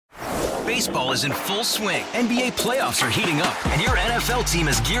Baseball is in full swing. NBA playoffs are heating up, and your NFL team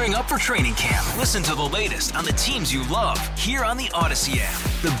is gearing up for training camp. Listen to the latest on the teams you love here on the Odyssey app.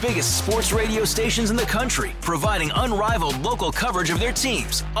 The biggest sports radio stations in the country, providing unrivaled local coverage of their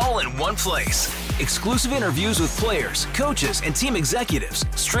teams, all in one place. Exclusive interviews with players, coaches, and team executives,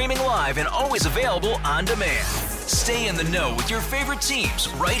 streaming live and always available on demand. Stay in the know with your favorite teams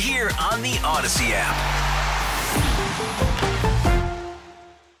right here on the Odyssey app.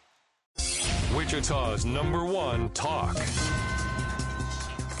 Wichita's #1 talk.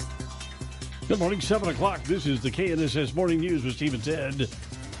 Good morning, 7 o'clock. This is the KNSS Morning News with Steve and Ted.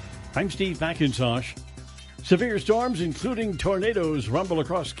 I'm Steve McIntosh. Severe storms, including tornadoes, rumble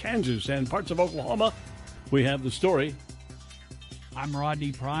across Kansas and parts of Oklahoma. We have the story. I'm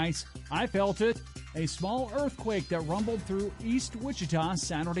Rodney Price. I felt it. A small earthquake that rumbled through East Wichita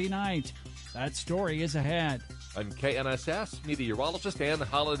Saturday night. That story is ahead. I'm KNSS meteorologist Ann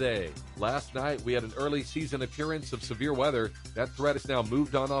Holiday. Last night, we had an early season appearance of severe weather. That threat has now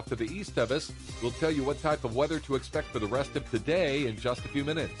moved on off to the east of us. We'll tell you what type of weather to expect for the rest of today in just a few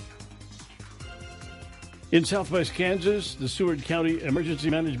minutes. In southwest Kansas, the Seward County Emergency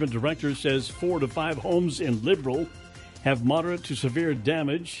Management Director says 4 to 5 homes in Liberal have moderate to severe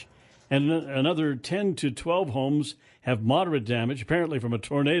damage, and another 10 to 12 homes have moderate damage, apparently from a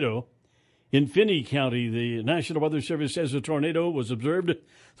tornado. In Finney County, the National Weather Service says a tornado was observed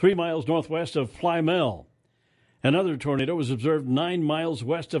 3 miles northwest of Plymell. Another tornado was observed 9 miles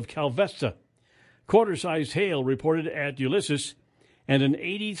west of Calvesta. Quarter-sized hail reported at Ulysses, and an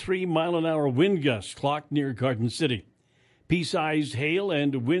 83-mile-an-hour wind gust clocked near Garden City. Pea-sized hail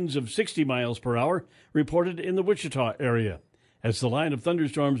and winds of 60 miles per hour reported in the Wichita area as the line of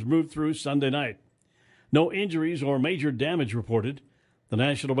thunderstorms moved through Sunday night. No injuries or major damage reported. The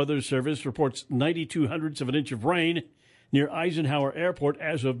National Weather Service reports 92/100ths of an inch of rain near Eisenhower Airport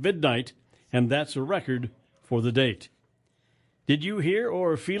as of midnight, and that's a record for the date. Did you hear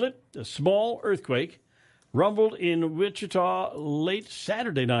or feel it? A small earthquake rumbled in Wichita late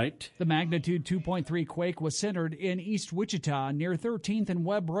Saturday night. The magnitude 2.3 quake was centered in East Wichita near 13th and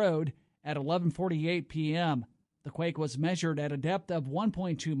Webb Road at 11:48 p.m. The quake was measured at a depth of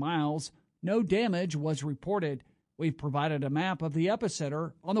 1.2 miles. No damage was reported. We've provided a map of the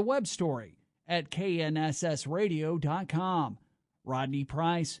epicenter on the web story at knssradio.com. Rodney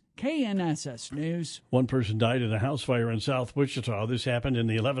Price, KNSS News. One person died in a house fire in South Wichita. This happened in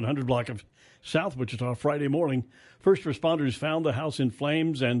the 1100 block of South Wichita Friday morning. First responders found the house in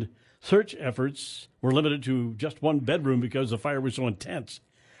flames, and search efforts were limited to just one bedroom because the fire was so intense.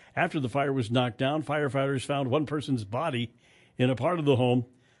 After the fire was knocked down, firefighters found one person's body in a part of the home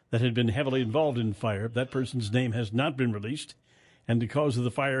that had been heavily involved in fire. That person's name has not been released, and the cause of the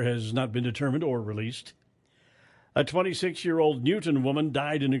fire has not been determined or released. A 26-year-old Newton woman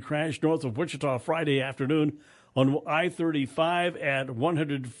died in a crash north of Wichita Friday afternoon on I-35 at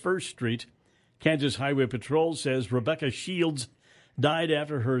 101st Street. Kansas Highway Patrol says Rebecca Shields died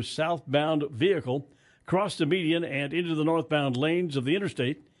after her southbound vehicle crossed the median and into the northbound lanes of the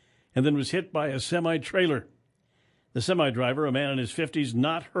interstate and then was hit by a semi-trailer. The semi-driver, a man in his 50s,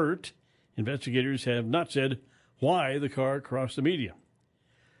 not hurt. Investigators have not said why the car crossed the median.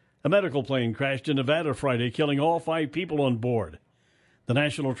 A medical plane crashed in Nevada Friday, killing all 5 people on board. The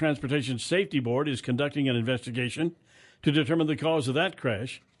National Transportation Safety Board is conducting an investigation to determine the cause of that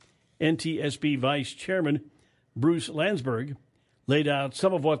crash. NTSB Vice Chairman Bruce Landsberg laid out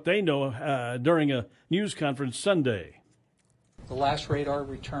some of what they know during a news conference Sunday. The last radar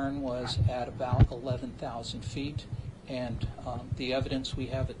return was at about 11,000 feet, and the evidence we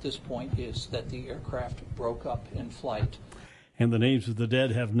have at this point is that the aircraft broke up in flight. And the names of the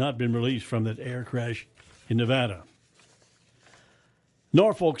dead have not been released from that air crash in Nevada.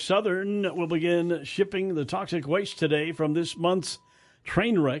 Norfolk Southern will begin shipping the toxic waste today from this month's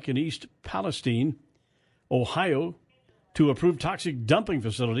train wreck in East Palestine, Ohio, to approved toxic dumping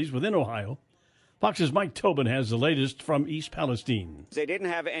facilities within Ohio. Fox's Mike Tobin has the latest from East Palestine. They didn't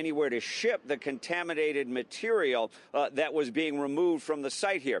have anywhere to ship the contaminated material that was being removed from the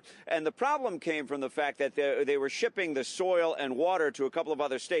site here. And the problem came from the fact that they were shipping the soil and water to a couple of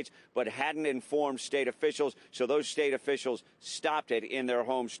other states, but hadn't informed state officials, so those state officials stopped it in their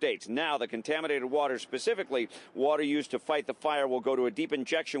home states. Now, the contaminated water, specifically water used to fight the fire, will go to a deep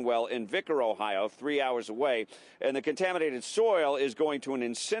injection well in Vicar, Ohio, 3 hours away. And the contaminated soil is going to an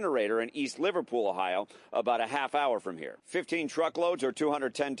incinerator in East Liverpool, Ohio, about a half hour from here. 15 truckloads or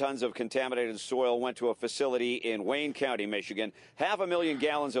 210 tons of contaminated soil went to a facility in Wayne County, Michigan. 500,000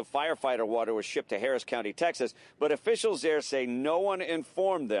 gallons of firefighter water was shipped to Harris County, Texas, but officials there say no one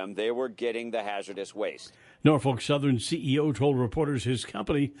informed them they were getting the hazardous waste. Norfolk Southern CEO told reporters his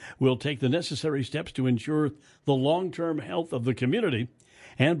company will take the necessary steps to ensure the long-term health of the community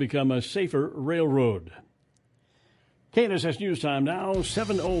and become a safer railroad. KNSS News Time now,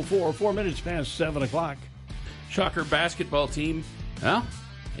 7:04, 4 minutes past 7 o'clock. Shocker basketball team, well,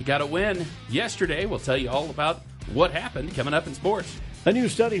 they got a win yesterday. We'll tell you all about what happened coming up in sports. A new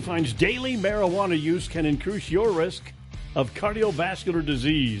study finds daily marijuana use can increase your risk of cardiovascular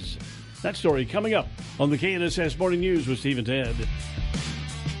disease. That story coming up on the KNSS Morning News with Steve and Ted.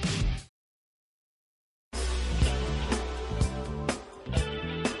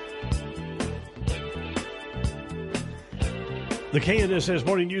 The KNSS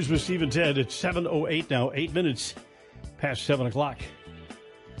Morning News with Steve and Ted. It's 7:08 now, 8 minutes past 7 o'clock.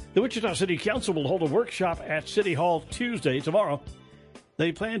 The Wichita City Council will hold a workshop at City Hall Tuesday, tomorrow.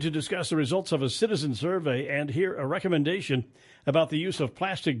 They plan to discuss the results of a citizen survey and hear a recommendation about the use of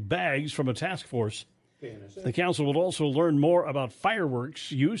plastic bags from a task force. The council will also learn more about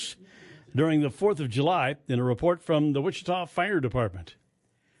fireworks use during the 4th of July in a report from the Wichita Fire Department.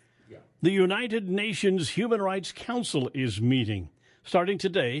 The United Nations Human Rights Council is meeting starting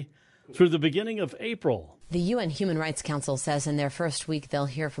today through the beginning of April. The UN Human Rights Council says in their first week they'll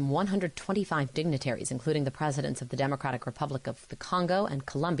hear from 125 dignitaries, including the presidents of the Democratic Republic of the Congo and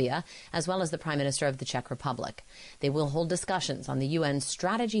Colombia, as well as the Prime Minister of the Czech Republic. They will hold discussions on the UN's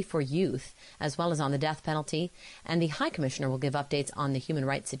strategy for youth, as well as on the death penalty, and the High Commissioner will give updates on the human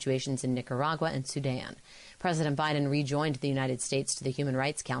rights situations in Nicaragua and Sudan. President Biden rejoined the United States to the Human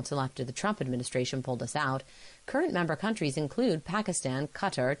Rights Council after the Trump administration pulled us out. Current member countries include Pakistan,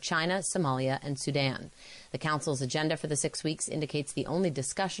 Qatar, China, Somalia, and Sudan. The Council's agenda for the 6 weeks indicates the only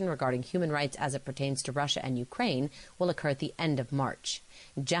discussion regarding human rights as it pertains to Russia and Ukraine will occur at the end of March.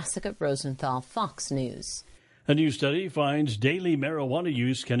 Jessica Rosenthal, Fox News. A new study finds daily marijuana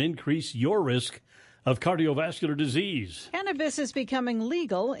use can increase your risk of cardiovascular disease. Cannabis is becoming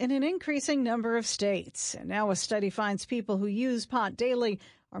legal in an increasing number of states. And now a study finds people who use pot daily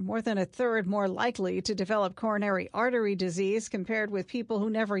are more than a third more likely to develop coronary artery disease compared with people who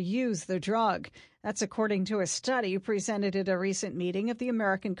never use the drug. That's according to a study presented at a recent meeting of the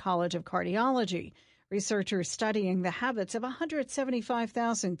American College of Cardiology. Researchers studying the habits of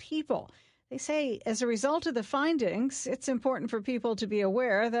 175,000 people. They say as a result of the findings, it's important for people to be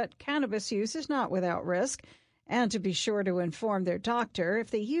aware that cannabis use is not without risk and to be sure to inform their doctor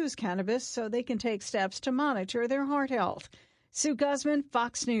if they use cannabis so they can take steps to monitor their heart health. Sue Guzman,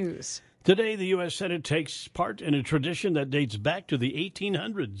 Fox News. Today, the U.S. Senate takes part in a tradition that dates back to the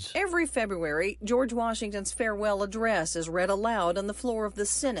 1800s. Every February, George Washington's farewell address is read aloud on the floor of the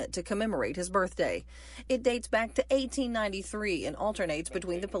Senate to commemorate his birthday. It dates back to 1893 and alternates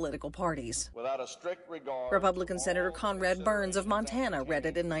between the political parties. Without a strict regard, Republican Senator Conrad Burns of Montana read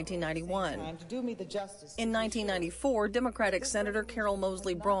it in 1991. In 1994, Democratic Senator Carol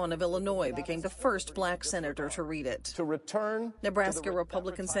Moseley Braun of Illinois became the first black senator to read it. to return Nebraska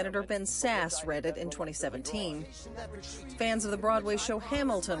Republican Senator Ben Sass read it in 2017. Fans of the Broadway show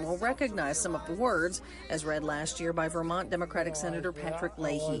Hamilton will recognize some of the words, as read last year by Vermont Democratic Senator Patrick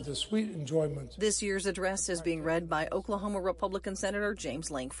Leahy. The sweet enjoyment. This year's address is being read by Oklahoma Republican Senator James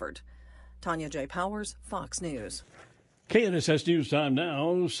Lankford. Tanya J. Powers, Fox News. KNSS News Time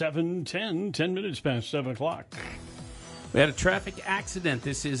now, 7:10, 10 minutes past 7 o'clock. We had a traffic accident.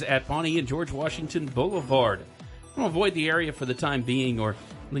 This is at Pawnee and George Washington Boulevard. We'll avoid the area for the time being, or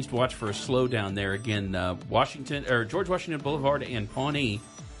at least watch for a slowdown there. Again, George Washington Boulevard and Pawnee.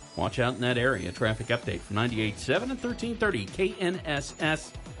 Watch out in that area. Traffic update from 98.7 and 1330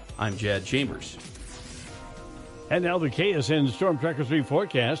 KNSS. I'm Jad Chambers. And now the KSN Storm Tracker 3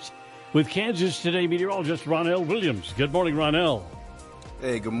 forecast with Kansas Today meteorologist Ronell Williams. Good morning, Ronell.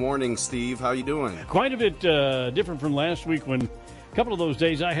 Hey, good morning, Steve. How you doing? Quite a bit different from last week when a couple of those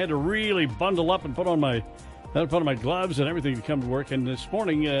days I had to really bundle up and put on my gloves and everything to come to work. And this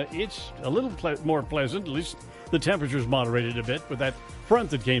morning, it's a little more pleasant. At least the temperature's moderated a bit with that front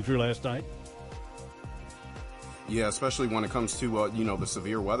that came through last night. Yeah, especially when it comes to, the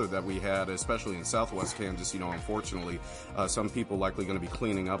severe weather that we had, especially in southwest Kansas. Unfortunately, some people likely going to be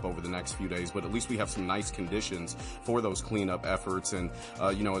cleaning up over the next few days. But at least we have some nice conditions for those cleanup efforts. And,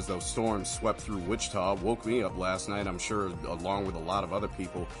 as those storms swept through Wichita, woke me up last night, I'm sure, along with a lot of other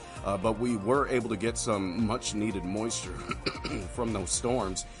people. But we were able to get some much-needed moisture from those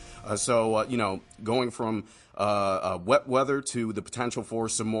storms. Going from wet weather to the potential for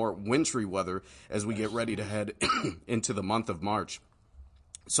some more wintry weather as we get ready to head into the month of March.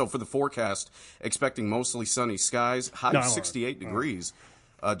 So for the forecast, expecting mostly sunny skies, high of 68 degrees.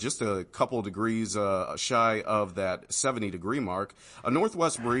 just a couple of degrees shy of that 70-degree mark. A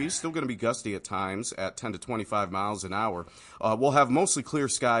northwest breeze, still going to be gusty at times at 10 to 25 miles an hour. We'll have mostly clear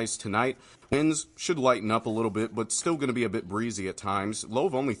skies tonight. Winds should lighten up a little bit, but still going to be a bit breezy at times. Low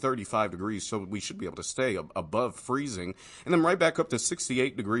of only 35 degrees, so we should be able to stay above freezing. And then right back up to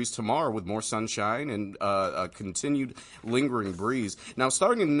 68 degrees tomorrow with more sunshine and a continued lingering breeze. Now,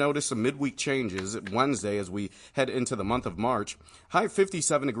 starting to notice some midweek changes at Wednesday as we head into the month of March. High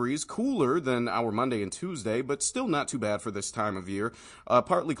 57 degrees, cooler than our Monday and Tuesday, but still not too bad for this time of year.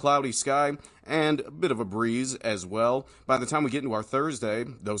 Partly cloudy sky and a bit of a breeze as well. By the time we get into our Thursday,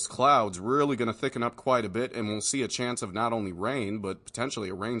 those clouds really going to thicken up quite a bit, and we'll see a chance of not only rain, but potentially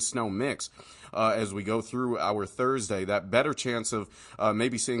a rain-snow mix. As we go through our Thursday, that better chance of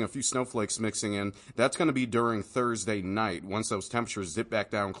maybe seeing a few snowflakes mixing in, that's going to be during Thursday night once those temperatures dip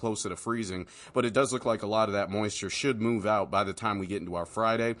back down closer to freezing. But it does look like a lot of that moisture should move out by the time we get into our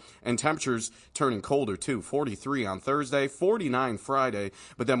Friday. And temperatures turning colder too. 43 on Thursday, 49 Friday,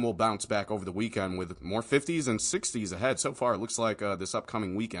 but then we'll bounce back over the weekend with more 50s and 60s ahead. So far, it looks like this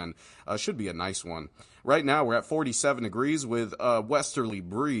upcoming weekend should be a nice one. Right now, we're at 47 degrees with a westerly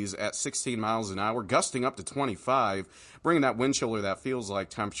breeze at 16 miles an hour, gusting up to 25, bringing that wind chill or that feels like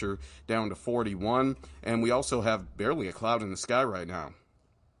temperature down to 41. And we also have barely a cloud in the sky right now.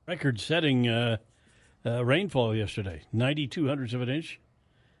 Record-setting rainfall yesterday, 92/100 of an inch.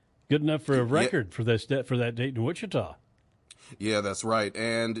 Good enough for a record for that date in Wichita. Yeah, that's right.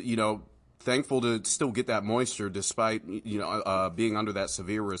 And, thankful to still get that moisture despite, being under that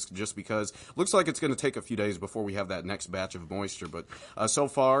severe risk, just because it looks like it's going to take a few days before we have that next batch of moisture. But so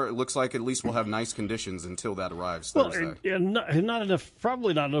far, it looks like at least we'll have nice conditions until that arrives Thursday.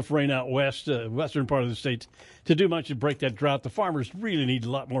 Probably not enough rain out west, western part of the state, to do much to break that drought. The farmers really need a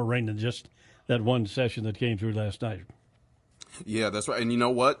lot more rain than just that one session that came through last night. Yeah, that's right. And you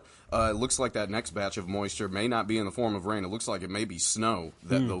know what? It looks like that next batch of moisture may not be in the form of rain. It looks like it may be snow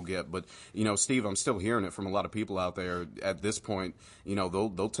that they'll get. But, Steve, I'm still hearing it from a lot of people out there at this point.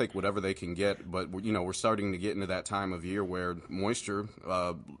 They'll take whatever they can get. But, we're starting to get into that time of year where moisture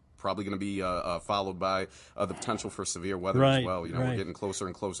probably going to be followed by the potential for severe weather as well. We're getting closer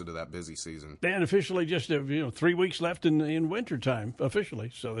and closer to that busy season. And officially just 3 weeks left in wintertime,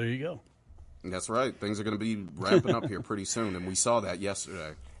 officially. So there you go. That's right. Things are going to be ramping up here pretty soon, and we saw that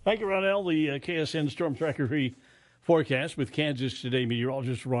yesterday. Thank you, Ronell. The KSN Storm Tracker forecast with Kansas Today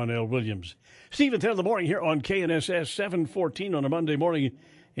meteorologist Ronell Williams. Steve at 10 in the morning here on KNSS 714 on a Monday morning.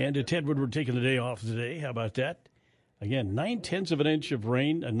 And Ted Woodward taking the day off today. How about that? Again, 9/10 of an inch of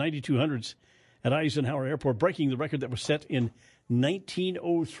rain and 92/100 at Eisenhower Airport, breaking the record that was set in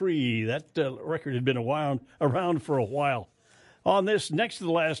 1903. That record had been around for a while. On this next to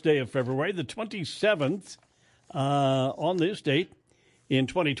the last day of February, the 27th, on this date in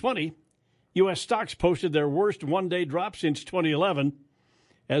 2020, U.S. stocks posted their worst one-day drop since 2011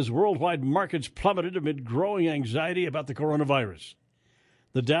 as worldwide markets plummeted amid growing anxiety about the coronavirus.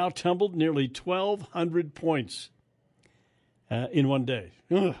 The Dow tumbled nearly 1,200 points in one day.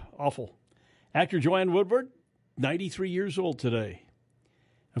 Ugh, awful. Actor Joanne Woodward, 93 years old today.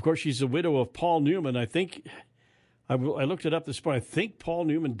 Of course, she's the widow of Paul Newman. I looked it up this morning. I think Paul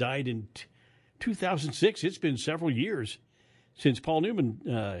Newman died in 2006. It's been several years since Paul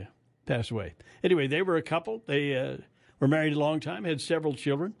Newman passed away. Anyway, they were a couple. They were married a long time, had several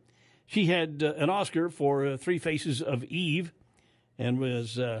children. She had an Oscar for Three Faces of Eve and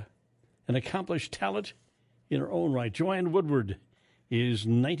was an accomplished talent in her own right. Joanne Woodward is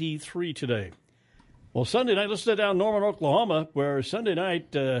 93 today. Well, Sunday night, let's stay down Norman, Oklahoma, where Sunday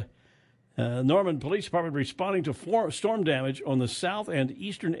night Norman Police Department responding to storm damage on the south and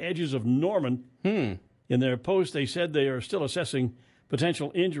eastern edges of Norman. In their post, they said they are still assessing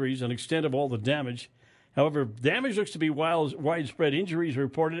potential injuries and extent of all the damage. However, damage looks to be widespread. Injuries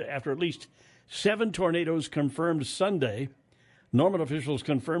reported after at least 7 tornadoes confirmed Sunday. Norman officials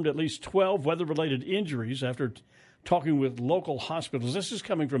confirmed at least 12 weather-related injuries after talking with local hospitals. This is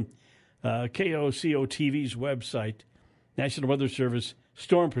coming from KOCO-TV's website. National Weather Service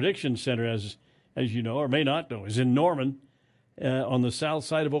Storm Prediction Center, as you know, or may not know, is in Norman on the south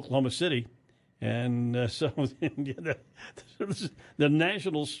side of Oklahoma City. And so the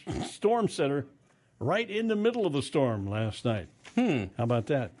National Storm Center right in the middle of the storm last night. How about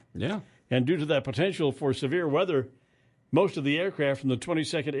that? Yeah. And due to that potential for severe weather, most of the aircraft from the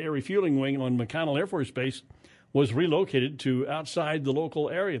 22nd Air Refueling Wing on McConnell Air Force Base was relocated to outside the local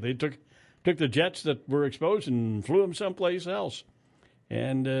area. They took the jets that were exposed and flew them someplace else.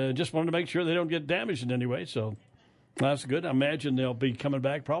 And just wanted to make sure they don't get damaged in any way. So that's good. I imagine they'll be coming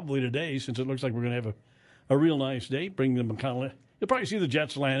back probably today, since it looks like we're going to have a real nice day. Bring the McConnell You'll probably see the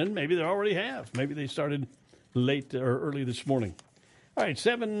Jets landing. Maybe they already have. Maybe they started late or early this morning. All right,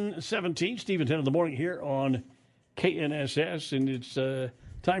 7:17, Steve and 10 in the morning here on KNSS, and it's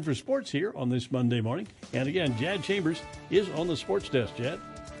time for sports here on this Monday morning. And again, Jad Chambers is on the sports desk. Jad,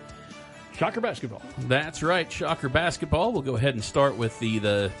 Shocker basketball. That's right, Shocker basketball. We'll go ahead and start with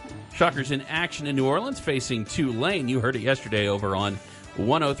the Shockers in action in New Orleans facing Tulane. You heard it yesterday over on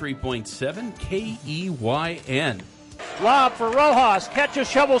 103.7 KEYN. Lob for Rojas. Catches,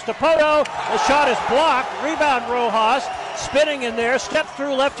 shovels to Poto. The shot is blocked. Rebound Rojas. Spinning in there. Step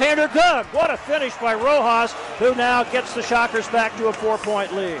through left-hander. Good. What a finish by Rojas, who now gets the Shockers back to a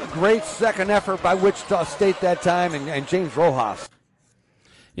 4-point lead. Great second effort by Wichita State that time, and James Rojas.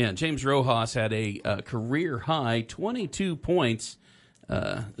 Yeah, James Rojas had a career-high 22 points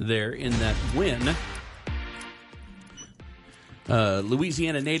there in that win.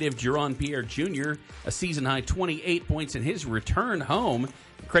 Louisiana native Jerron Pierre Jr., a season-high 28 points in his return home.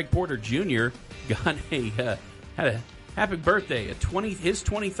 Craig Porter Jr. got had a happy birthday, his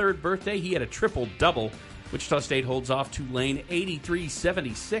 23rd birthday. He had a triple-double. Wichita State holds off Tulane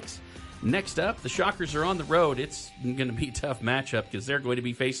 83-76. Next up, the Shockers are on the road. It's going to be a tough matchup because they're going to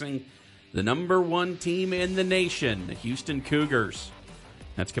be facing the number one team in the nation, the Houston Cougars.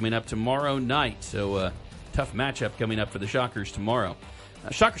 That's coming up tomorrow night, so tough matchup coming up for the Shockers tomorrow.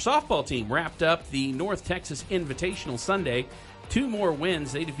 Shocker softball team wrapped up the North Texas Invitational Sunday. 2 more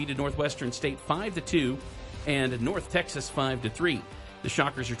wins. They defeated Northwestern State 5-2 and North Texas 5-3. The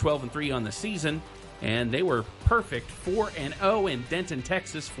Shockers are 12-3 on the season, and they were perfect 4-0 in Denton,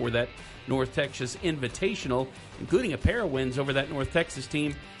 Texas for that North Texas Invitational, including a pair of wins over that North Texas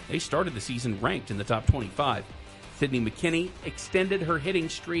team. They started the season ranked in the top 25. Sydney McKinney extended her hitting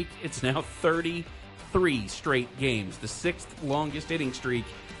streak. It's now 33 straight games, the 6th longest hitting streak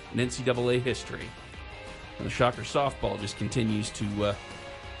in NCAA history. And the Shocker softball just continues to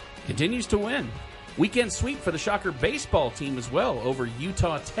win. Weekend sweep for the Shocker baseball team as well over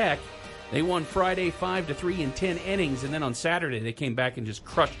Utah Tech. They won Friday 5-3 in 10 innings, and then on Saturday they came back and just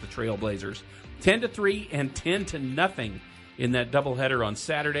crushed the Trailblazers 10-3 and 10-0 in that doubleheader on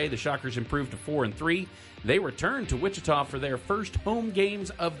Saturday. The Shockers improved to 4-3. They return to Wichita for their first home games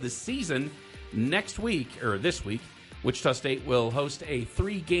of the season this week. Wichita State will host a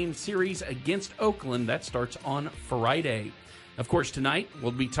 3-game series against Oakland. That starts on Friday. Of course, tonight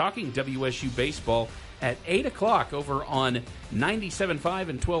we'll be talking WSU baseball at 8 o'clock over on 97.5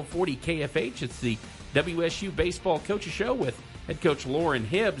 and 1240 KFH. It's the WSU Baseball Coaches Show with head coach Lauren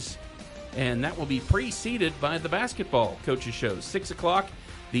Hibbs, and that will be preceded by the basketball Coaches Show. 6 o'clock,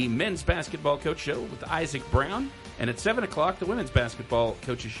 the men's basketball coach show with Isaac Brown, and at 7 o'clock, the women's basketball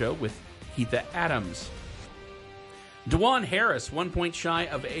Coaches Show with Heatha Adams. DeJuan Harris, 1 point shy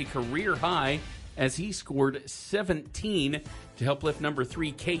of a career high as he scored 17 to help lift number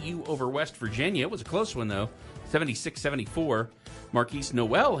 3 KU over West Virginia. It was a close one, though, 76-74. Marquise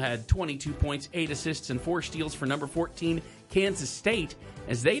Noel had 22 points, 8 assists, and 4 steals for number 14 Kansas State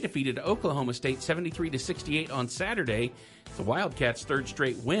as they defeated Oklahoma State 73-68 on Saturday. The Wildcats' 3rd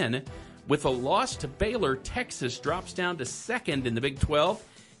straight win. With a loss to Baylor, Texas drops down to 2nd in the Big 12.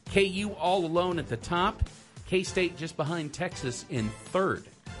 KU all alone at the top. K-State just behind Texas in 3rd.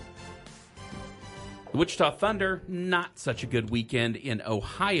 The Wichita Thunder, not such a good weekend in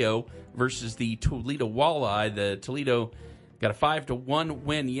Ohio versus the Toledo Walleye. The Toledo got a 5-1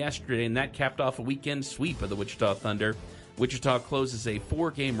 win yesterday, and that capped off a weekend sweep of the Wichita Thunder. Wichita closes a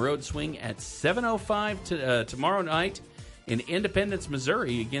 4-game road swing at 7:05 tomorrow night in Independence,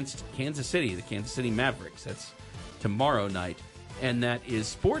 Missouri against Kansas City, the Kansas City Mavericks. That's tomorrow night. And that is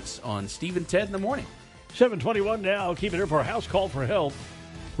sports on Steve and Ted in the morning. 7:21 now. Keep it here for a house call for help.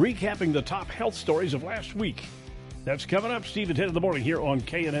 Recapping the top health stories of last week. That's coming up, Steve and Ted in the morning here on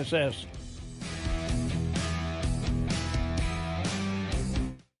KNSS.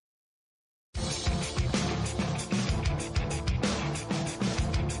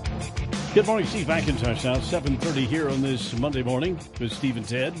 Good morning, Steve McIntosh now. 7:30 here on this Monday morning with Steve and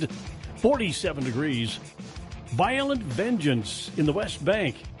Ted. 47 degrees. Violent vengeance in the West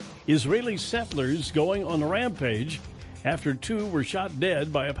Bank. Israeli settlers going on a rampage after 2 were shot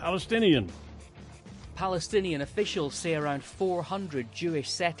dead by a Palestinian. Palestinian officials say around 400 Jewish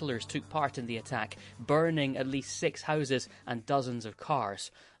settlers took part in the attack, burning at least 6 houses and dozens of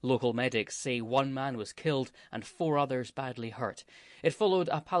cars. Local medics say 1 man was killed and 4 others badly hurt. It followed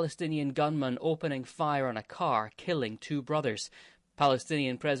a Palestinian gunman opening fire on a car, killing 2 brothers.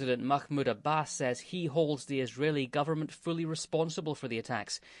 Palestinian President Mahmoud Abbas says he holds the Israeli government fully responsible for the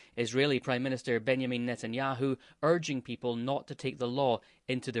attacks. Israeli Prime Minister Benjamin Netanyahu urging people not to take the law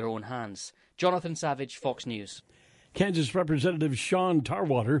into their own hands. Jonathan Savage, Fox News. Kansas Representative Sean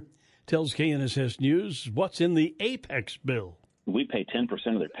Tarwater tells KNSS News what's in the Apex bill. We pay 10%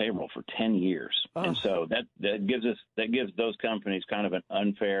 of their payroll for 10 years. Oh. And so that gives those companies kind of an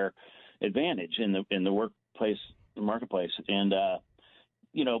unfair advantage in the marketplace. And,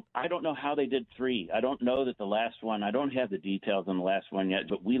 I don't know how they did 3. I don't know that the last one, I don't have the details on the last one yet,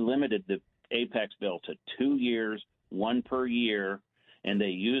 but we limited the Apex bill to 2 years, 1 per year, and they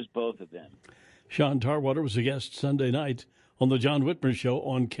used both of them. Sean Tarwater was a guest Sunday night on the John Whitmer Show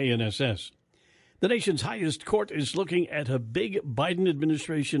on KNSS. The nation's highest court is looking at a big Biden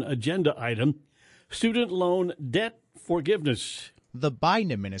administration agenda item, student loan debt forgiveness. The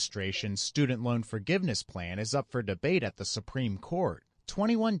Biden administration's student loan forgiveness plan is up for debate at the Supreme Court.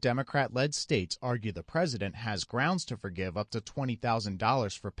 21 Democrat-led states argue the president has grounds to forgive up to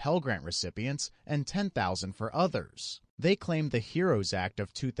 $20,000 for Pell Grant recipients and $10,000 for others. They claim the HEROES Act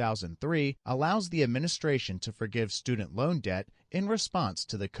of 2003 allows the administration to forgive student loan debt in response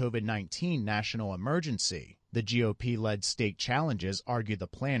to the COVID-19 national emergency. The GOP-led state challenges argue the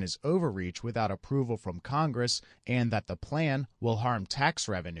plan is overreach without approval from Congress and that the plan will harm tax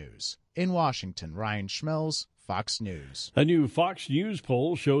revenues. In Washington, Ryan Schmelz, Fox News. A new Fox News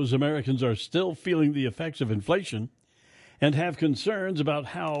poll shows Americans are still feeling the effects of inflation and have concerns about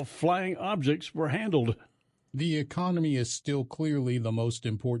how flying objects were handled. The economy is still clearly the most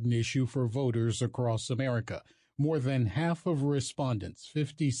important issue for voters across America. More than half of respondents,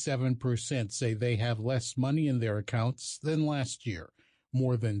 57%, say they have less money in their accounts than last year.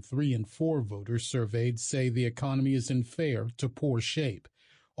 More than 3 in 4 voters surveyed say the economy is in fair to poor shape.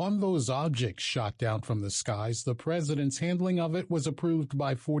 On those objects shot down from the skies, the president's handling of it was approved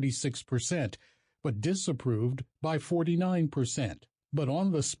by 46%, but disapproved by 49%. But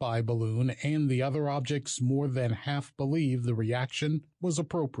on the spy balloon and the other objects, more than half believe the reaction was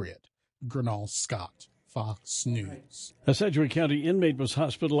appropriate. Gernal Scott, Fox News. A Sedgwick County inmate was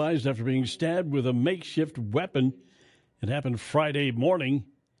hospitalized after being stabbed with a makeshift weapon. It happened Friday morning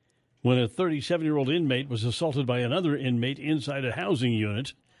when a 37-year-old inmate was assaulted by another inmate inside a housing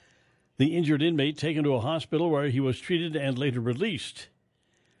unit. The injured inmate taken to a hospital where he was treated and later released.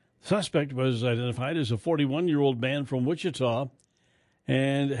 The suspect was identified as a 41-year-old man from Wichita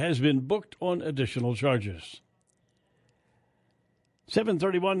and has been booked on additional charges.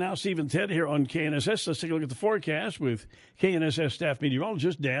 7:31 now, Steve and Ted here on KNSS. Let's take a look at the forecast with KNSS staff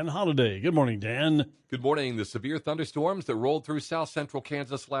meteorologist Dan Holliday. Good morning, Dan. Good morning. The severe thunderstorms that rolled through south central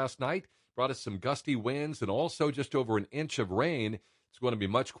Kansas last night brought us some gusty winds and also just over an inch of rain. It's going to be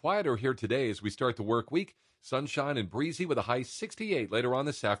much quieter here today as we start the work week. Sunshine and breezy with a high 68 later on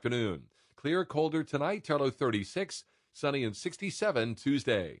this afternoon. Clear, colder tonight, low 36. Sunny and 67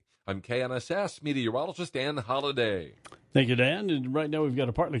 Tuesday. I'm KNSS meteorologist Dan Holliday. Thank you, Dan. And right now we've got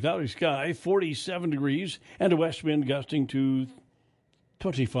a partly cloudy sky, 47 degrees, and a west wind gusting to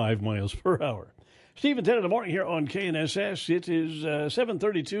 25 miles per hour. Steve and Ted in the morning here on KNSS. It is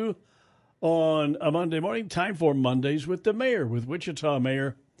 7:32 on a Monday morning. Time for Mondays with the Mayor, with Wichita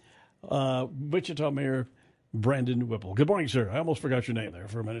Mayor Brandon Whipple. Good morning, sir. I almost forgot your name there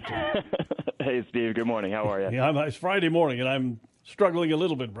for a minute. Hey, Steve. Good morning. How are you? Yeah, it's Friday morning, and I'm struggling a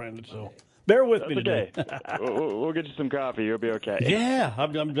little bit, Brandon, so bear with me today. We'll get you some coffee. You'll be okay. Yeah,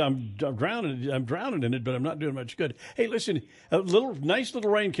 I'm drowning. I'm drowning in it, but I'm not doing much good. Hey, listen, nice little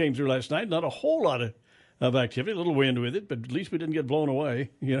rain came through last night. Not a whole lot of activity, a little wind with it, but at least we didn't get blown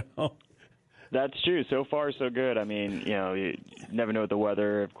away, you know. That's true. So far, so good. I mean, you never know with the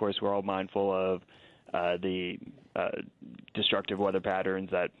weather. Of course, we're all mindful of the destructive weather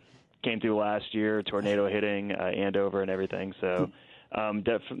patterns that came through last year, tornado hitting Andover and everything. So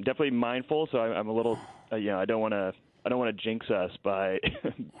definitely mindful. So I'm a little, I don't want to jinx us by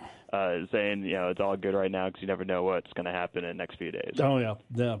saying it's all good right now because you never know what's going to happen in the next few days. Oh yeah.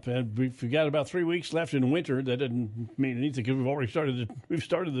 And we've got about 3 weeks left in winter. That doesn't mean anything because we've already started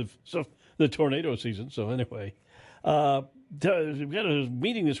the tornado season. So anyway. We've got a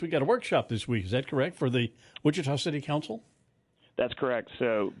meeting this week, got a workshop this week. Is that correct, for the Wichita City Council? That's correct.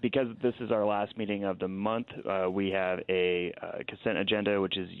 So because this is our last meeting of the month, we have a consent agenda,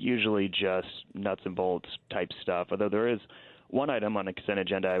 which is usually just nuts and bolts type stuff, although there is one item on the consent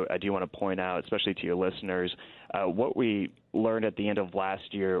agenda I do want to point out, especially to your listeners. What we learned at the end of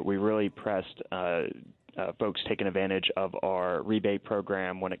last year, we really pressed folks taking advantage of our rebate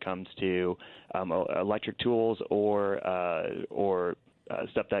program when it comes to electric tools or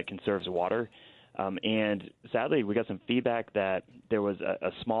stuff that conserves water. And sadly, we got some feedback that there was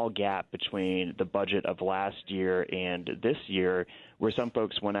a small gap between the budget of last year and this year, where some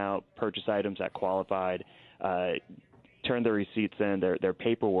folks went out, purchased items that qualified, turned their receipts in, their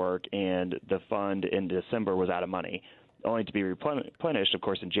paperwork, and the fund in December was out of money, only to be replenished, of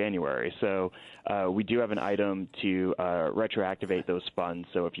course, in January. So we do have an item to retroactivate those funds.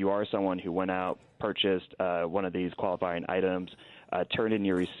 So if you are someone who went out, purchased one of these qualifying items, turned in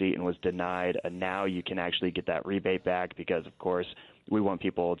your receipt and was denied, now you can actually get that rebate back because, of course, we want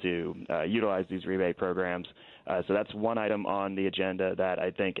people to utilize these rebate programs. So that's one item on the agenda that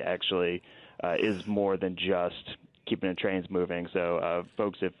I think actually is more than just keeping the trains moving. So,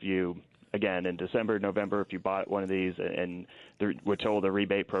 folks, if you, again, in December, November, if you bought one of these and we're told the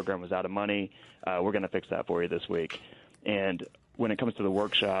rebate program was out of money, we're going to fix that for you this week. And when it comes to the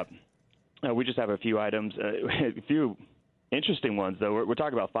workshop, we just have a few items, a few interesting ones, though. We're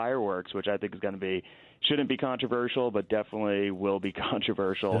talking about fireworks, which I think is going to be, shouldn't be controversial, but definitely will be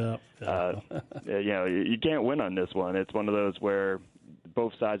controversial. You can't win on this one. It's one of those where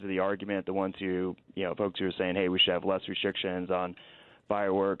both sides of the argument, the ones who, folks who are saying, hey, we should have less restrictions on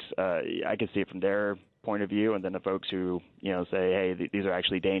fireworks, I can see it from their point of view, and then the folks who, say, hey, these are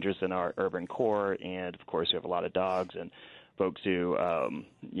actually dangerous in our urban core, and, of course, we have a lot of dogs, and folks who,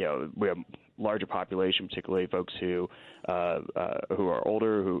 we have larger population, particularly folks who are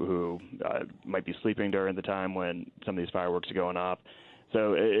older, who might be sleeping during the time when some of these fireworks are going off.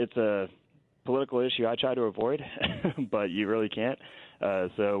 So it's a political issue I try to avoid, but you really can't.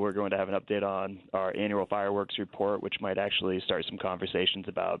 So we're going to have an update on our annual fireworks report, which might actually start some conversations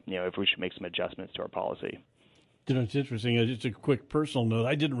about, if we should make some adjustments to our policy. It's interesting. Just a quick personal note.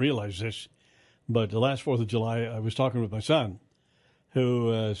 I didn't realize this, but the last 4th of July, I was talking with my son,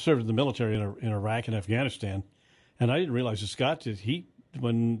 who served in the military in Iraq and Afghanistan, and I didn't realize that Scott,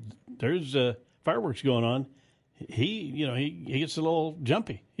 when there's fireworks going on, he gets a little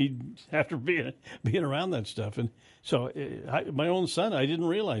jumpy. After being around that stuff, and so my own son, I didn't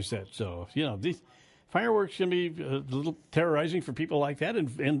realize that. So these fireworks can be a little terrorizing for people like that,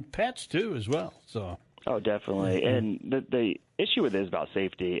 and pets too as well. So. Oh, definitely. And the issue with it is about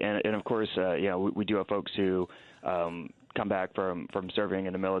safety. And of course, we do have folks who come back from serving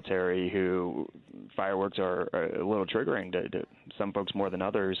in the military who fireworks are a little triggering to some folks more than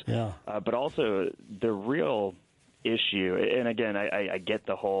others. Yeah. But also the real issue, and again, I get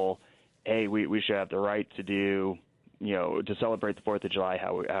the whole, hey, we should have the right to do, to celebrate the 4th of July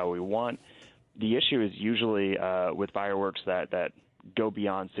how we want. The issue is usually with fireworks that go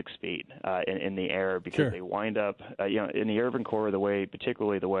beyond 6 feet in the air because Sure. they wind up, in the urban core,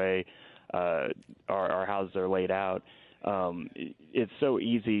 particularly the way our houses are laid out. It's so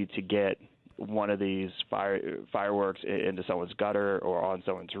easy to get one of these fireworks into someone's gutter or on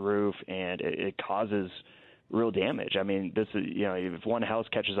someone's roof, and it causes real damage. I mean, this is, if one house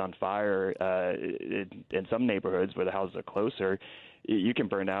catches on fire in some neighborhoods where the houses are closer, you can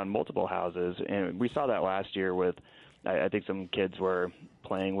burn down multiple houses. And we saw that last year with, I think some kids were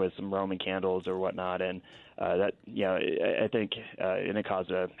playing with some Roman candles or whatnot, and I think and it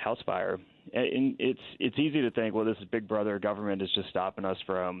caused a house fire. And it's easy to think, well, this is Big Brother, government is just stopping us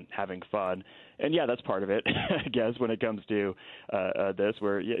from having fun, and yeah, that's part of it, I guess, when it comes to this,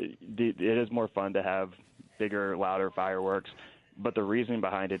 where it is more fun to have bigger, louder fireworks. But the reason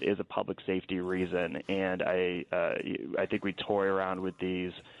behind it is a public safety reason, and I think we toy around with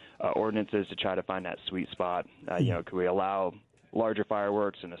these ordinances to try to find that sweet spot. Could we allow larger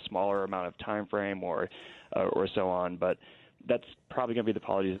fireworks in a smaller amount of time frame, or so on? But that's probably going to be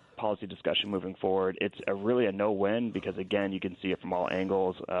the policy discussion moving forward. It's really a no-win because, again, you can see it from all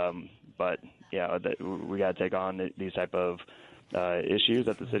angles. But we got to take on these type of issues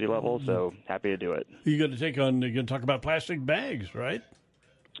at the city level. So happy to do it. You're going to talk about plastic bags, right?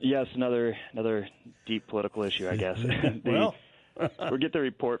 Yes, another deep political issue, I guess. Well. We'll get the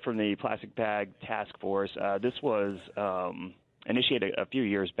report from the Plastic Bag Task Force. This was initiated a few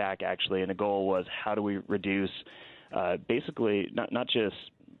years back, actually, and the goal was how do we reduce basically not just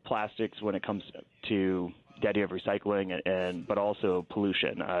plastics when it comes to the idea of recycling, but also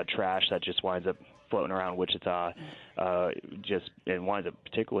pollution, trash that just winds up floating around Wichita, and winds up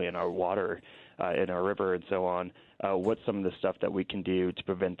particularly in our water, in our river and so on. What's some of the stuff that we can do to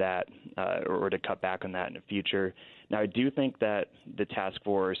prevent that or to cut back on that in the future? Now, I do think that the task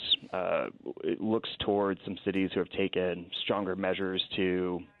force looks towards some cities who have taken stronger measures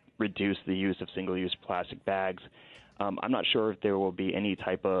to reduce the use of single-use plastic bags. I'm not sure if there will be any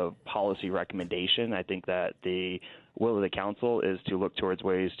type of policy recommendation. I think that the will of the council is to look towards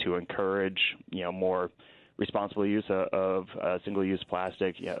ways to encourage, more responsible use of single-use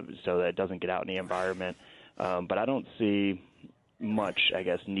plastic, so that it doesn't get out in the environment. But I don't see much, I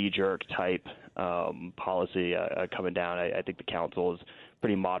guess, knee-jerk type policy coming down. I think the council is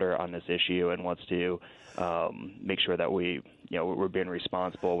pretty moderate on this issue and wants to make sure that we're being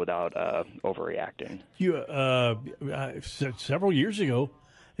responsible without overreacting. Several years ago,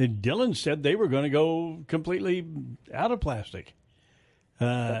 Dillon said they were going to go completely out of plastic.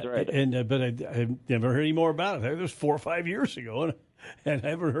 That's right. But I've never heard any more about it. That was 4 or 5 years ago, and I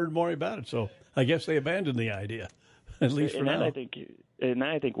haven't heard more about it. So I guess they abandoned the idea, at least for now. And that,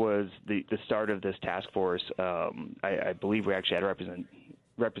 I think, was the start of this task force. I believe we actually had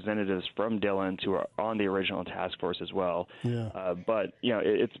representatives from Dillon who are on the original task force as well. Yeah. But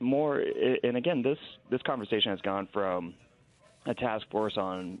it's more. And again, this conversation has gone from a task force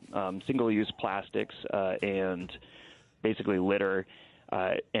on single-use plastics and basically litter.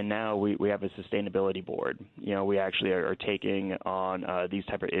 And now we have a sustainability board. We actually are taking on these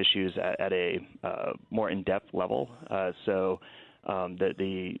type of issues at a more in-depth level. So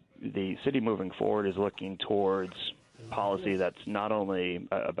the city moving forward is looking towards policy that's not only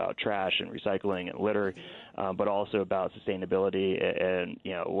about trash and recycling and litter, but also about sustainability and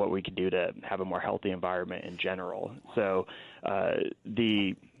what we can do to have a more healthy environment in general. So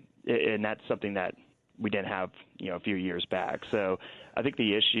and that's something that we didn't have a few years back. So I think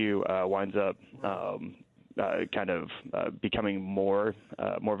the issue winds up becoming more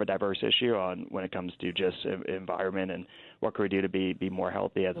of a diverse issue when it comes to just environment and what can we do to be more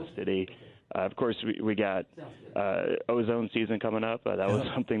healthy as a city. Of course, we got ozone season coming up. That was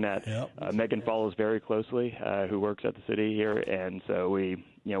something that Megan follows very closely, who works at the city here, and so we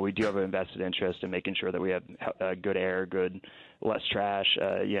do have an invested interest in making sure that we have good air, less trash,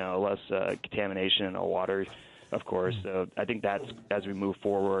 less contamination in our water, of course. So I think that's, as we move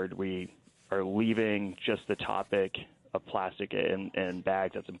forward, we are leaving just the topic of plastic and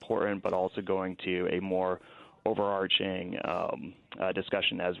bags. That's important, but also going to a more overarching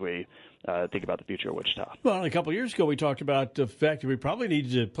discussion as we think about the future of Wichita. Well, a couple of years ago, we talked about the fact that we probably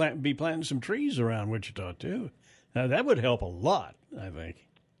need to be planting some trees around Wichita, too. Now, that would help a lot, I think.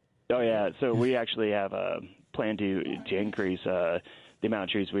 Oh, yeah. So we actually have a plan to increase the amount of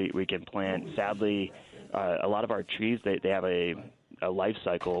trees we can plant. Sadly, a lot of our trees, they have a life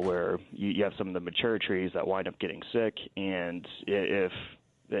cycle where you have some of the mature trees that wind up getting sick, and I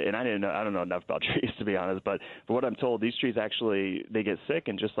don't know enough about trees, to be honest, but for what I'm told, these trees actually, they get sick,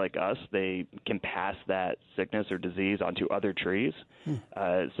 and just like us, they can pass that sickness or disease onto other trees.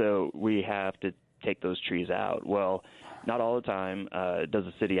 So we have to take those trees out. Well, not all the time does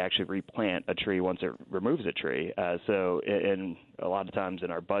the city actually replant a tree once it removes a tree. So a lot of times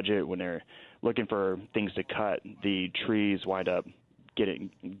in our budget, when they're looking for things to cut, the trees wind up getting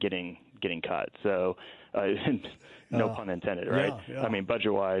cut. So no pun intended, right? Yeah. I mean,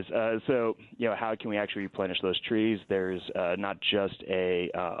 budget-wise. So how can we actually replenish those trees? There's not just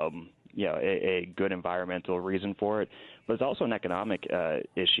a good environmental reason for it, but it's also an economic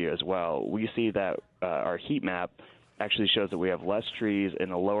issue as well. We see that our heat map actually shows that we have less trees in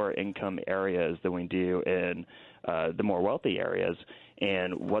the lower income areas than we do in the more wealthy areas.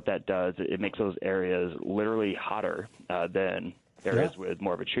 And what that does, it makes those areas literally hotter than areas with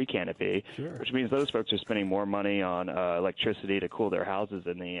more of a tree canopy, which means those folks are spending more money on electricity to cool their houses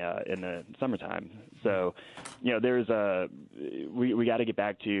in the summertime. So, there's we got to get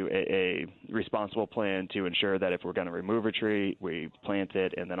back to a responsible plan to ensure that if we're going to remove a tree, we plant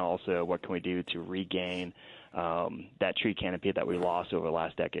it, and then also what can we do to regain that tree canopy that we lost over the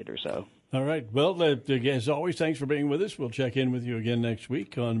last decade or so. All right. Well, as always, thanks for being with us. We'll check in with you again next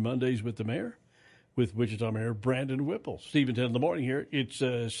week on Mondays with the Mayor, with Wichita Mayor Brandon Whipple. Stephen 10 in the morning here. It's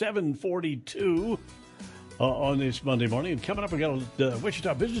 7:42 on this Monday morning. And coming up, we got a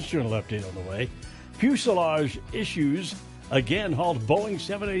Wichita Business Journal update on the way. Fuselage issues again halt Boeing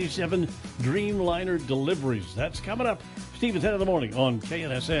 787 Dreamliner deliveries. That's coming up. Stephen 10 in the morning on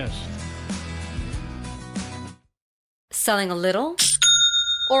KNSS. Selling a little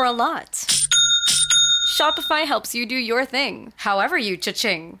or a lot? Shopify helps you do your thing, however you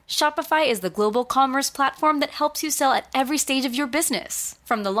cha-ching. Shopify is the global commerce platform that helps you sell at every stage of your business.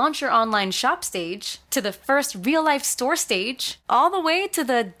 From the launch your online shop stage, to the first real-life store stage, all the way to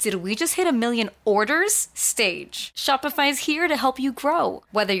the did we just hit 1 million orders stage. Shopify's here to help you grow.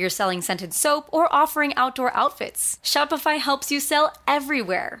 Whether you're selling scented soap or offering outdoor outfits, Shopify helps you sell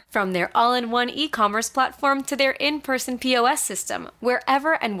everywhere. From their all-in-one e-commerce platform to their in-person POS system,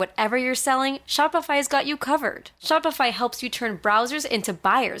 wherever and whatever you're selling, Shopify's got got you covered. Shopify helps you turn browsers into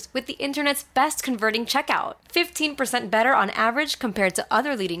buyers with the internet's best converting checkout. 15% better on average compared to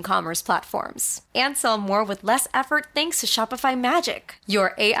other leading commerce platforms. And sell more with less effort thanks to Shopify Magic,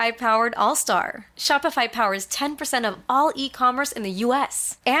 your AI-powered all-star. Shopify powers 10% of all e-commerce in the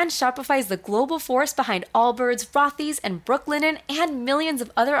U.S. And Shopify is the global force behind Allbirds, Rothy's, and Brooklinen, and millions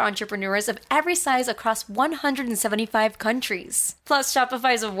of other entrepreneurs of every size across 175 countries. Plus,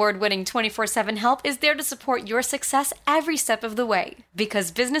 Shopify's award-winning 24/7 help is there to support your success every step of the way.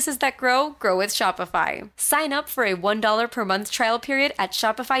 Because businesses that grow with Shopify. Sign up for a $1 per month trial period at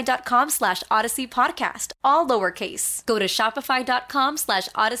shopify.com/Odyssey Podcast, all lowercase. Go to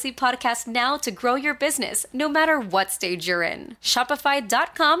shopify.com/Odyssey Podcast now to grow your business, no matter what stage you're in.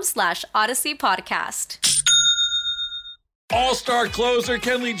 Shopify.com/Odyssey Podcast. All-star closer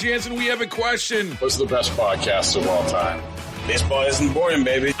Kenley Jansen, we have a question. What's the best podcast of all time? Baseball isn't boring,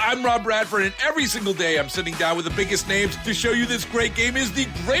 baby. I'm Rob Bradford, and every single day I'm sitting down with the biggest names to show you this great game is the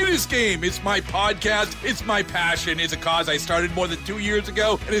greatest game. It's my podcast. It's my passion. It's a cause I started more than 2 years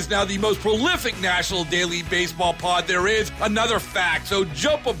ago and is now the most prolific national daily baseball pod there is. Another fact. So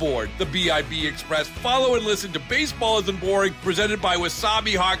jump aboard the BIB Express. Follow and listen to Baseball Isn't Boring, presented by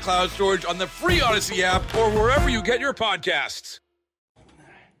Wasabi Hot Cloud Storage on the free Odyssey app or wherever you get your podcasts.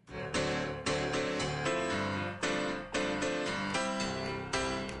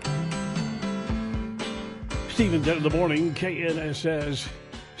 Stephen, 10 in the morning, KNSS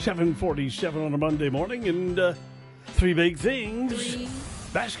 747 on a Monday morning, and three big things.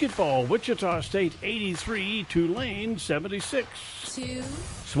 Basketball, Wichita State 83, Tulane 76.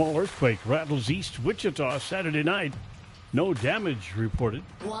 Small earthquake rattles East Wichita Saturday night. No damage reported.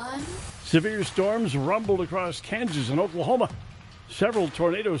 Severe storms rumbled across Kansas and Oklahoma. Several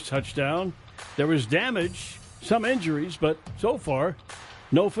tornadoes touched down. There was damage, some injuries, but so far,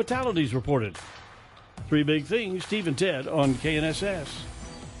 no fatalities reported. Three big things, Steve and Ted on KNSS.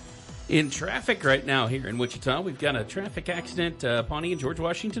 In traffic right now here in Wichita, we've got a traffic accident, Pawnee and George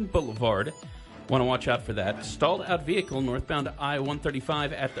Washington Boulevard. Want to watch out for that. Stalled out vehicle northbound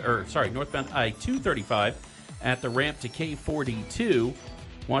I-135 northbound I-235 at the ramp to K-42.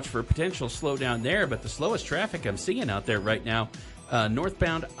 Watch for a potential slowdown there, but the slowest traffic I'm seeing out there right now,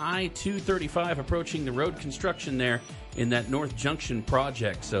 northbound I-235 approaching the road construction there in that North Junction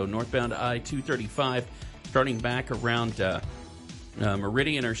project. So northbound I-235 starting back around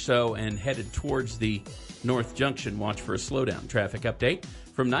Meridian or so and headed towards the North Junction. Watch for a slowdown. Traffic update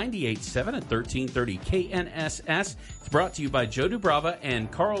from 98.7 at 1330 KNSS. It's brought to you by Joe Dubrava and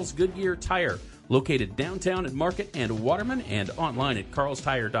Carl's Goodyear Tire, located downtown at Market and Waterman and online at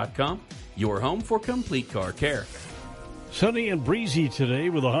carlstire.com. Your home for complete car care. Sunny and breezy today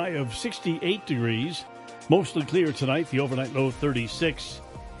with a high of 68 degrees. Mostly clear tonight, the overnight low 36.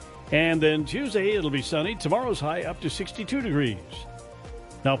 And then Tuesday, it'll be sunny. Tomorrow's high up to 62 degrees.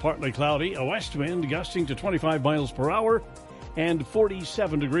 Now partly cloudy, a west wind gusting to 25 miles per hour and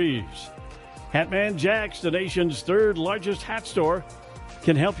 47 degrees. Hatman Jack's, the nation's third largest hat store,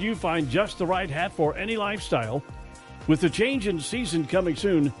 can help you find just the right hat for any lifestyle. With the change in season coming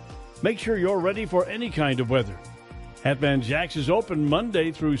soon, make sure you're ready for any kind of weather. Hatman Jack's is open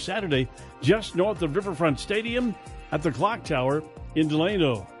Monday through Saturday just north of Riverfront Stadium at the Clock Tower in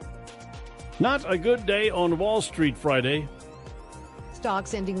Delano. Not a good day on Wall Street Friday.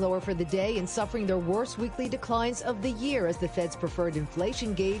 Stocks ending lower for the day and suffering their worst weekly declines of the year as the Fed's preferred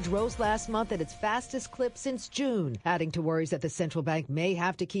inflation gauge rose last month at its fastest clip since June, adding to worries that the central bank may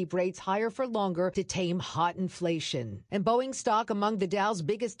have to keep rates higher for longer to tame hot inflation. And Boeing stock among the Dow's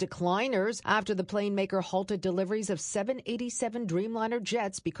biggest decliners after the plane maker halted deliveries of 787 Dreamliner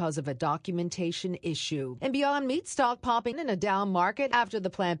jets because of a documentation issue. And Beyond Meat stock popping in a down market after the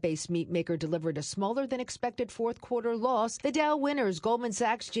plant-based meat maker delivered a smaller than expected fourth quarter loss. The Dow winners, Goldman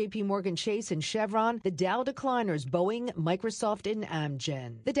Sachs, JP Morgan Chase, and Chevron. The Dow decliners, Boeing, Microsoft, and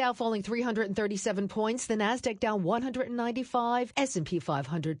Amgen. The Dow falling 337 points, the Nasdaq down 195, S&P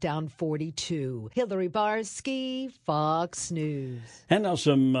 500 down 42. Hillary Barsky, Fox News. And now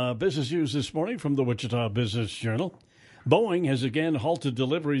some business news this morning from the Wichita Business Journal. Boeing has again halted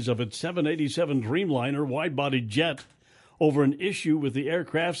deliveries of its 787 Dreamliner wide-body jet over an issue with the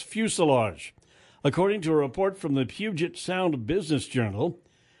aircraft's fuselage. According to a report from the Puget Sound Business Journal,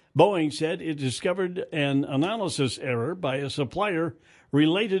 Boeing said it discovered an analysis error by a supplier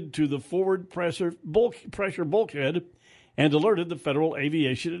related to the forward pressure bulkhead and alerted the Federal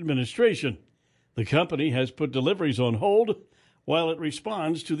Aviation Administration. The company has put deliveries on hold while it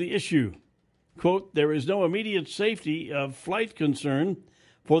responds to the issue. Quote, there is no immediate safety of flight concern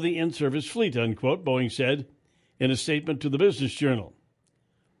for the in-service fleet, unquote, Boeing said in a statement to the Business Journal.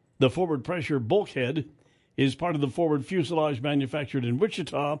 The forward pressure bulkhead is part of the forward fuselage manufactured in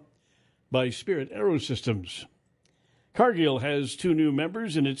Wichita by Spirit Aerosystems. Cargill has 2 new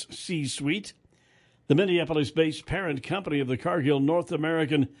members in its C-suite. The Minneapolis-based parent company of the Cargill North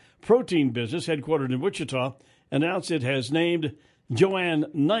American protein business, headquartered in Wichita, announced it has named Joanne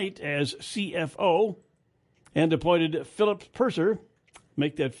Knight as CFO and appointed Philippa Purser,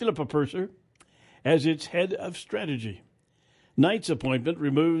 as its head of strategy. Knight's appointment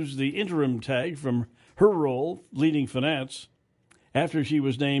removes the interim tag from her role leading finance after she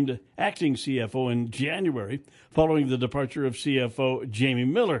was named acting CFO in January following the departure of CFO Jamie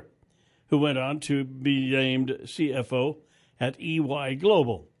Miller, who went on to be named CFO at EY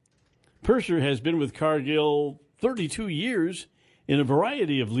Global. Purser has been with Cargill 32 years in a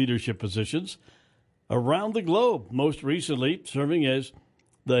variety of leadership positions around the globe, most recently serving as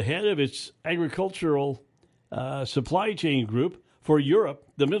the head of its agricultural supply chain group for Europe,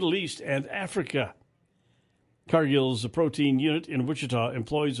 the Middle East, and Africa. Cargill's protein unit in Wichita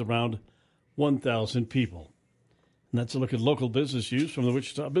employs around 1,000 people. And that's a look at local business news from the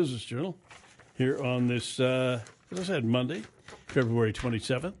Wichita Business Journal here on this, as I said, Monday, February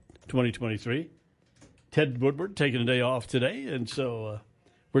 27th, 2023. Ted Woodward taking a day off today, and so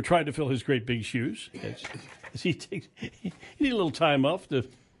we're trying to fill his great big shoes. As he need a little time off to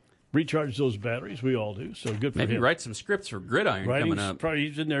recharge those batteries. We all do, so good for him. Maybe write some scripts for Gridiron coming up. Probably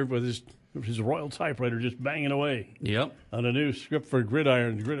he's in there with his Royal typewriter just banging away. Yep. On a new script for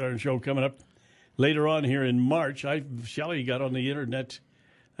Gridiron. The Gridiron show coming up later on here in March. Shelley got on the internet.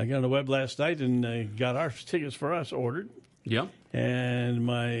 I got on the web last night and got our tickets for us ordered. Yeah. And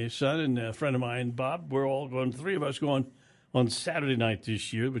my son and a friend of mine, Bob, we're all going, 3 of us going on Saturday night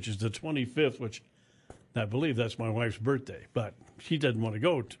this year, which is the 25th, which I believe that's my wife's birthday. But she doesn't want to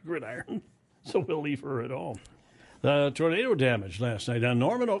go to Gridiron, so we'll leave her at home. Tornado damage last night down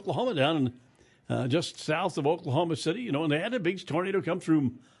Norman, Oklahoma, down in, just south of Oklahoma City. You know, and they had a big tornado come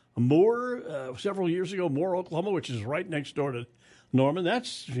through Moore several years ago, Moore, Oklahoma, which is right next door to Norman.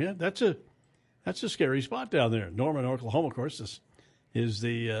 That's a scary spot down there. Norman, Oklahoma, of course, is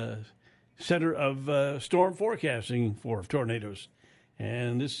the center of storm forecasting for tornadoes.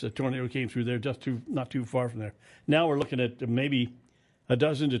 And this tornado came through there not too far from there. Now we're looking at maybe a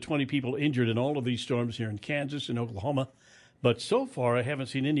dozen to 20 people injured in all of these storms here in Kansas and Oklahoma. But so far, I haven't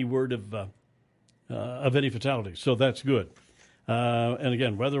seen any word of any fatalities, so that's good. And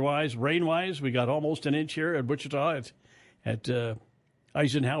again, weather-wise, rain-wise, we got almost an inch here at Wichita at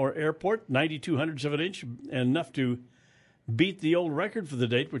Eisenhower Airport, 92 of an inch, and enough to beat the old record for the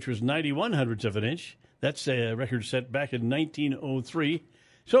date, which was 91 of an inch. That's a record set back in 1903.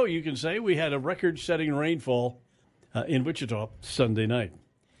 So you can say we had a record-setting rainfall in Wichita Sunday night.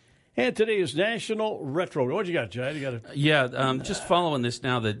 And today is National Retro. What you got, Jay? Just following this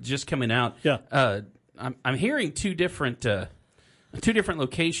now that just coming out. Yeah. I'm hearing two different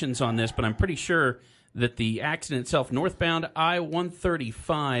locations on this, but I'm pretty sure that the accident itself, northbound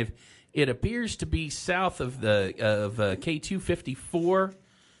I-135, it appears to be south of the K254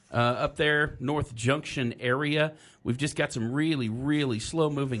 up there, North Junction area. We've just got some really, really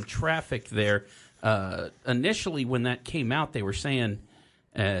slow-moving traffic there. Initially, when that came out, they were saying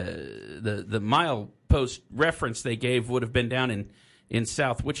the milepost reference they gave would have been down in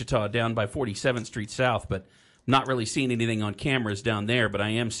South Wichita, down by 47th Street South, but not really seeing anything on cameras down there, but I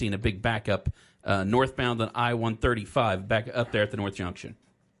am seeing a big backup northbound on I-135 back up there at the North Junction.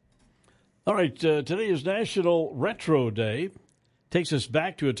 All right, today is National Retro Day. Takes us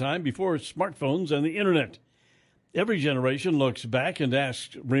back to a time before smartphones and the internet. Every generation looks back and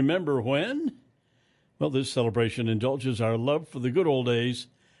asks, remember when? Well, this celebration indulges our love for the good old days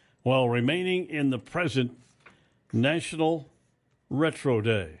while remaining in the present. National Retro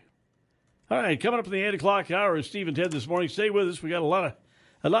Day. All right, coming up in the 8 o'clock hour is Steve and Ted this morning. Stay with us. We got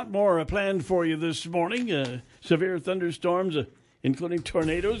a lot more planned for you this morning. Severe thunderstorms, including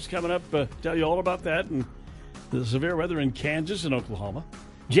tornadoes, coming up. Tell you all about that and the severe weather in Kansas and Oklahoma.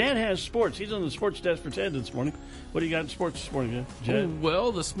 Jan has sports. He's on the sports desk for Ted this morning. What do you got in sports this morning, Jan?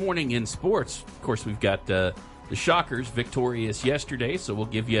 Well, this morning in sports, of course, we've got the Shockers victorious yesterday, so we'll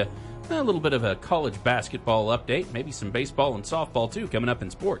give you a little bit of a college basketball update, maybe some baseball and softball, too, coming up in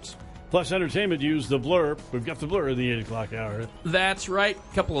sports. Plus, entertainment news, The Blur. We've got The Blur in the 8 o'clock hour. That's right.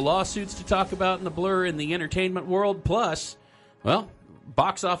 A couple of lawsuits to talk about in The Blur in the entertainment world. Plus, well,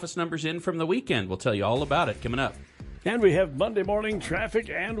 box office numbers in from the weekend. We'll tell you all about it coming up. And we have Monday morning traffic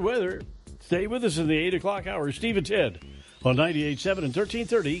and weather. Stay with us in the 8 o'clock hour. Steve and Ted on 98.7 and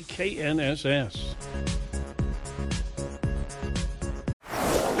 1330 KNSS.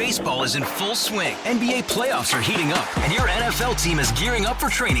 Baseball is in full swing. NBA playoffs are heating up, and your NFL team is gearing up for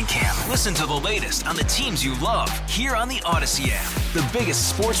training camp. Listen to the latest on the teams you love here on the Odyssey app. The biggest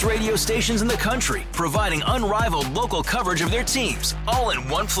sports radio stations in the country, providing unrivaled local coverage of their teams, all in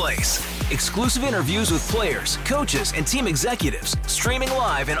one place. Exclusive interviews with players, coaches, and team executives, streaming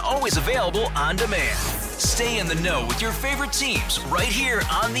live and always available on demand. Stay in the know with your favorite teams right here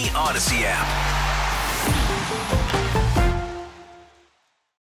on the Odyssey app.